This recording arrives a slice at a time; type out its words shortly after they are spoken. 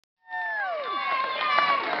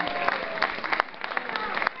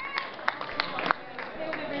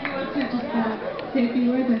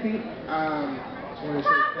want to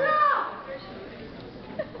say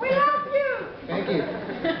We love you! thank you.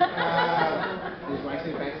 This might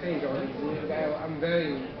say backstage all these years. I'm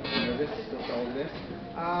very nervous with all of this.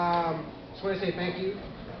 Just want to say thank you.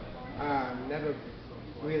 Never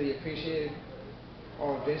really appreciated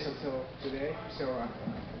all of this until today. So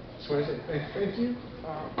just want to say thank you.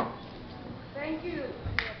 Thank you.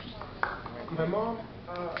 My mom,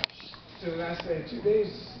 so last 2 days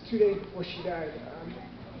before she died,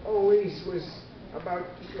 always was about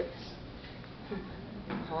the kids.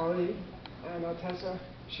 Holly and Tessa,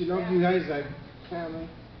 she loved you guys like family.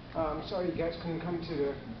 Sorry you guys couldn't come to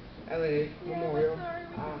the LA Memorial.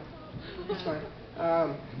 It's fine.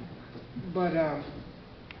 But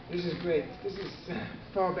this is great. This is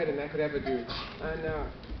far better than I could ever do.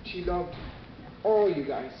 And she loved all you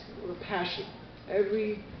guys with a passion.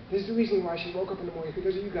 This is the reason why she woke up in the morning,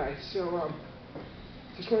 because of you guys. So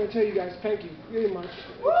just want to tell you guys thank you really much.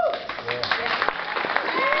 We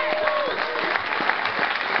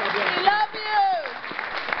love you!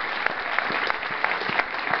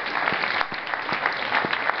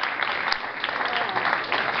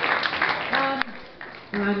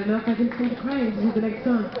 I don't know if I can start crying. This is the next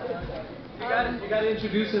song. You gotta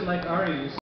introduce it like Ari.